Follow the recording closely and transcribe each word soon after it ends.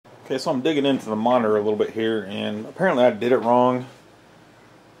Okay, so I'm digging into the monitor a little bit here, and apparently I did it wrong.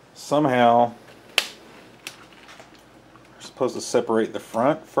 Somehow, you're supposed to separate the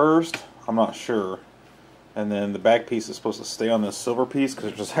front first. I'm not sure. And then the back piece is supposed to stay on this silver piece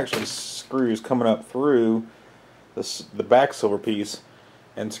because there's actually screws coming up through the back silver piece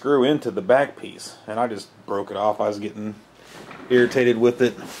and screw into the back piece. And I just broke it off. I was getting irritated with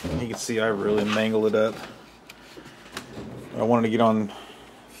it. You can see I really mangled it up. I wanted to get on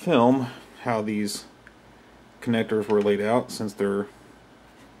film how these connectors were laid out since they're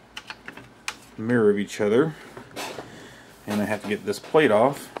mirror of each other, and I have to get this plate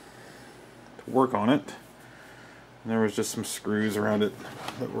off to work on it. And there was just some screws around it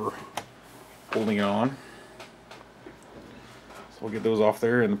that were holding it on, so we'll get those off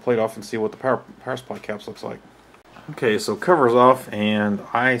there and the plate off and see what the power supply caps looks like. Okay, so cover's off and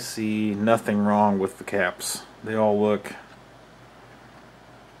I see nothing wrong with the caps. They all look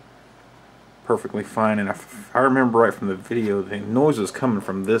perfectly fine, and if I remember right from the video, the noise was coming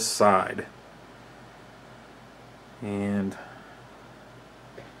from this side, and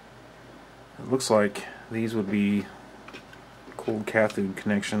it looks like these would be cold cathode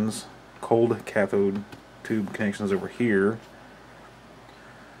tube connections over here.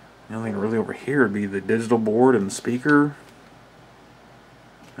 The only thing really over here would be the digital board and the speaker,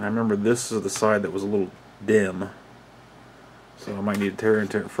 and I remember this is the side that was a little dim. So I might need to tear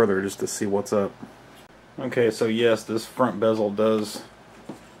into it further just to see what's up. Okay, so yes, this front bezel does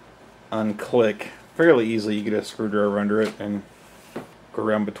unclick fairly easily. You get a screwdriver under it and go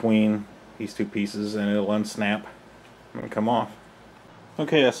around between these two pieces and it'll unsnap and come off.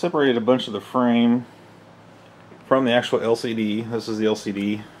 Okay, I separated a bunch of the frame from the actual LCD. This is the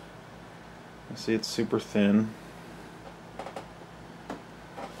LCD. You see it's super thin.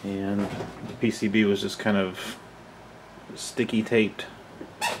 And the PCB was just kind of sticky taped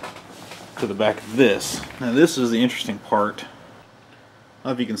to the back of this. Now this is the interesting part. I don't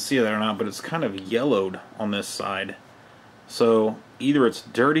know if you can see that or not, but it's kind of yellowed on this side. So either it's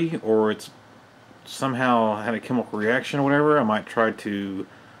dirty or it's somehow had a chemical reaction or whatever. I might try to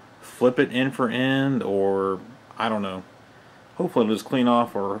flip it end for end, or I don't know. Hopefully it'll just clean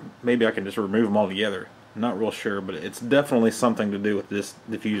off, or maybe I can just remove them all together. I'm not real sure, but it's definitely something to do with this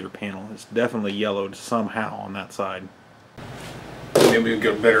diffuser panel. It's definitely yellowed somehow on that side. Maybe we'll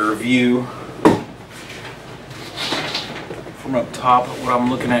get a better view from up top of what I'm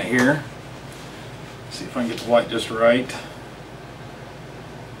looking at here. See if I can get the light just right.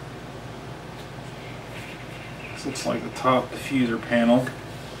 This looks like the top diffuser panel.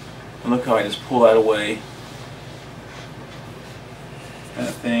 And look how I just pull that away.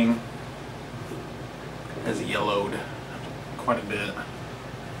 That thing has yellowed quite a bit.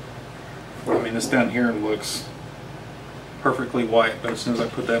 I mean, this down here looks perfectly white, but as soon as I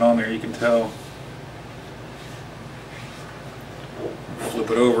put that on there, you can tell.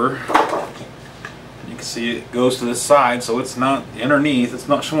 Flip it over. You can see it goes to this side, so it's not underneath. It's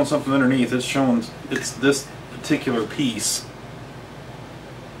not showing something underneath. It's showing it's this particular piece.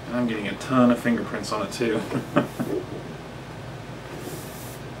 And I'm getting a ton of fingerprints on it too.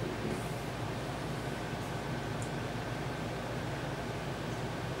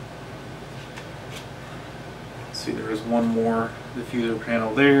 See, there is one more diffuser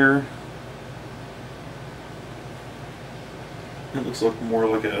panel there. It looks like more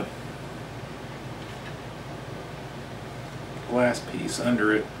like a glass piece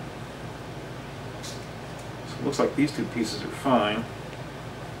under it. So it looks like these two pieces are fine.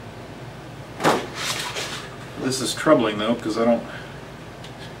 This is troubling though, because I mean,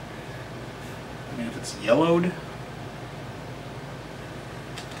 if it's yellowed,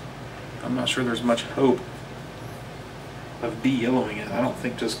 I'm not sure there's much hope of de-yellowing it. I don't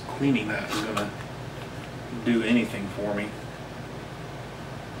think just cleaning that is going to do anything for me.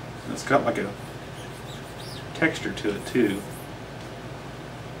 And it's got like a texture to it too,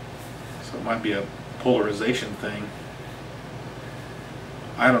 so it might be a polarization thing.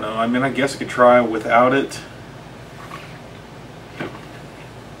 I don't know. I mean, I guess I could try without it.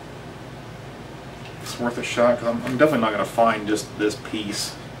 It's worth a shot, because I'm definitely not going to find just this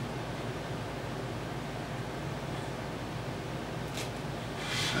piece.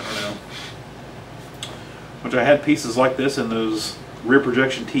 Which I had pieces like this in those rear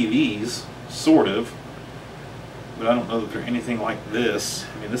projection TVs, sort of, but I don't know that they're anything like this.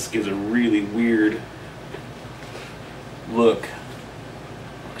 I mean, this gives a really weird look.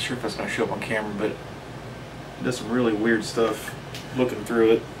 I'm not sure if that's going to show up on camera, but it does some really weird stuff looking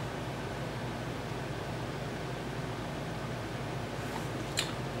through it.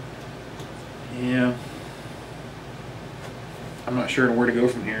 Yeah. I'm not not sure where to go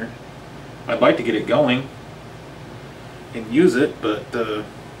from here. I'd like to get it going and use it, but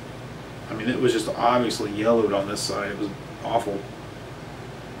I mean, it was just obviously yellowed on this side. It was awful.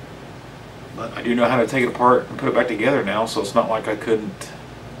 But I do know how to take it apart and put it back together now, so it's not like I couldn't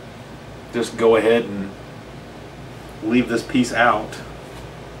just go ahead and leave this piece out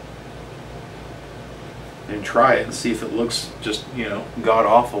and try it and see if it looks just, you know,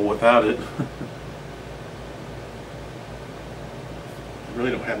 god-awful without it. I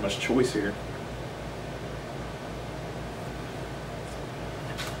really don't have much choice here.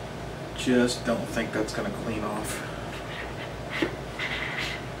 Just don't think that's going to clean off.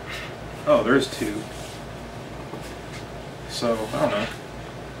 Oh, there's two. So, I don't know.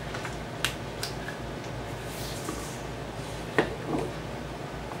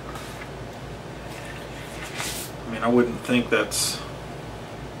 I mean, I wouldn't think that's...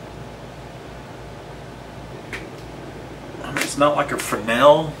 I mean, it's not like a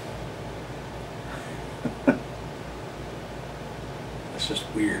Fresnel. It's just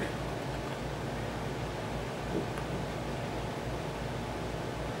weird.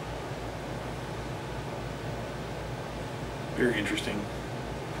 Very interesting.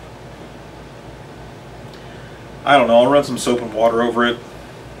 I don't know, I'll run some soap and water over it.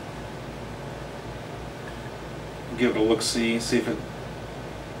 Give it a look-see, see if it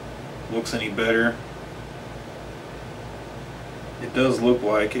looks any better. It does look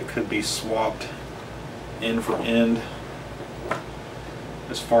like it could be swapped end for end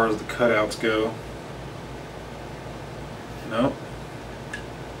as far as the cutouts go. Nope.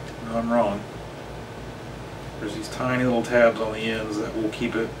 No, I'm wrong. There's these tiny little tabs on the ends that will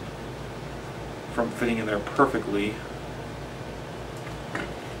keep it from fitting in there perfectly.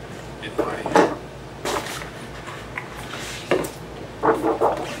 If I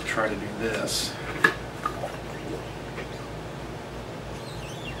try to do this.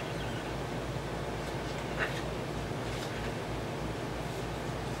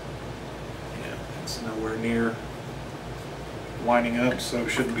 Yeah, it's nowhere near lining up, so it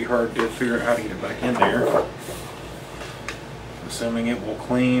shouldn't be hard to figure out how to get it back in there. Assuming it will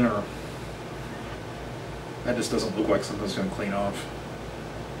clean, or that just doesn't look like something's going to clean off.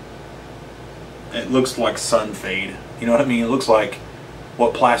 It looks like sun fade. You know what I mean? It looks like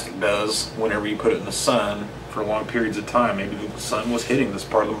what plastic does whenever you put it in the sun for long periods of time. Maybe the sun was hitting this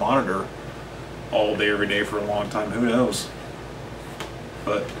part of the monitor all day, every day for a long time. Who knows?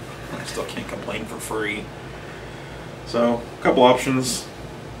 But I still can't complain for free. So, a couple options.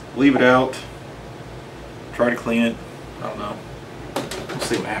 Leave it out. Try to clean it. I don't know. We'll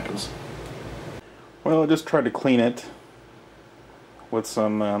see what happens. Well, I just tried to clean it with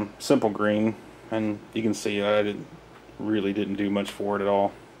some Simple Green, and you can see I really didn't do much for it at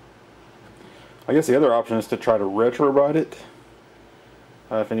all. I guess the other option is to try to retro ride it.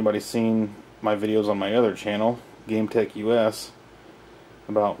 If anybody's seen my videos on my other channel, Game Tech US,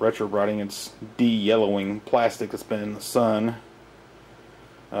 about retro riding, it's de-yellowing plastic that's been in the sun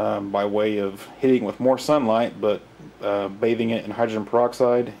by way of hitting with more sunlight, but bathing it in hydrogen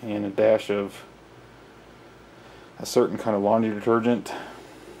peroxide and a dash of a certain kind of laundry detergent,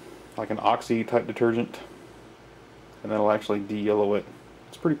 like an oxy type detergent, and that'll actually de-yellow it.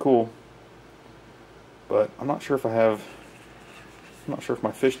 It's pretty cool, but I'm not sure if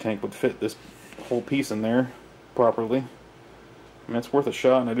my fish tank would fit this whole piece in there properly. I mean, it's worth a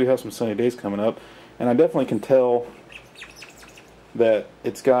shot, and I do have some sunny days coming up, and I definitely can tell that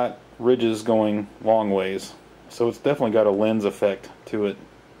it's got ridges going long ways, so it's definitely got a lens effect to it.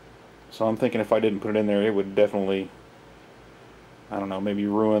 So I'm thinking if I didn't put it in there, it would definitely, I don't know, maybe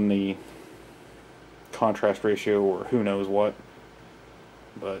ruin the contrast ratio or who knows what.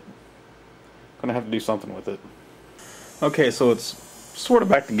 But I'm gonna have to do something with it. Okay, so it's sort of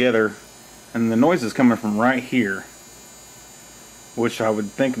back together, and the noise is coming from right here, which I would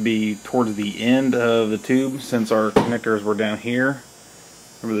think would be towards the end of the tube, since our connectors were down here.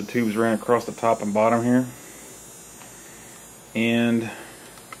 Remember, the tubes ran across the top and bottom here. And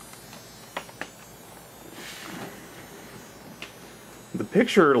the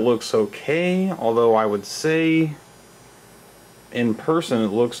picture looks okay, although I would say in person it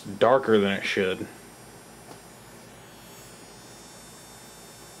looks darker than it should.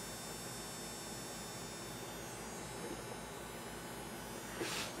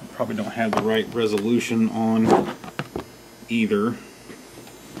 Probably don't have the right resolution on either.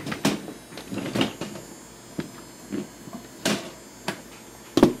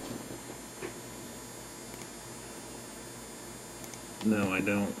 No, I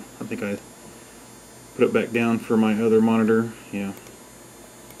don't. I think I put it back down for my other monitor. Yeah.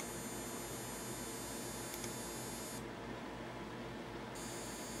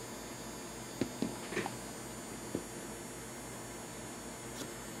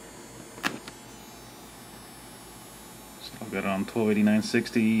 I've got it on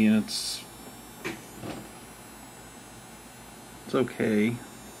 1280-960, and it's okay.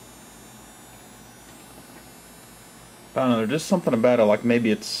 But I don't know, there's just something about it, like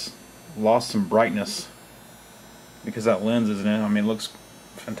maybe it's lost some brightness because that lens is in it. I mean, it looks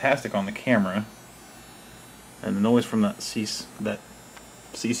fantastic on the camera, and the noise from that CCFL,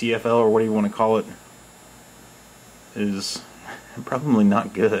 or whatever you want to call it, is probably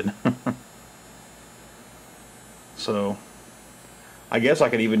not good. So I guess I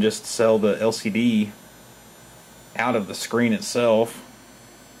could even just sell the LCD out of the screen itself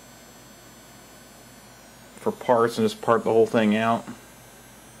for parts and just part the whole thing out.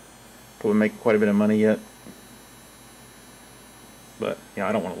 Probably make quite a bit of money yet. But yeah,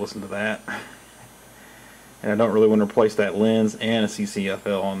 I don't want to listen to that. And I don't really want to replace that lens and a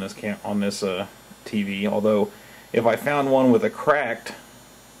CCFL on this TV. Although, if I found one with a cracked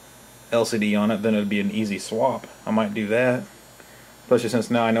LCD on it, then it'd be an easy swap. I might do that. Especially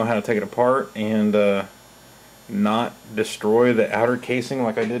since now I know how to take it apart and not destroy the outer casing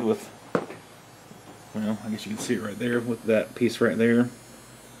like I did with, well, I guess you can see it right there with that piece right there.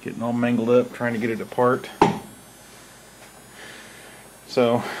 Getting all mangled up, trying to get it apart.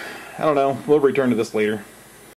 So, I don't know. We'll return to this later.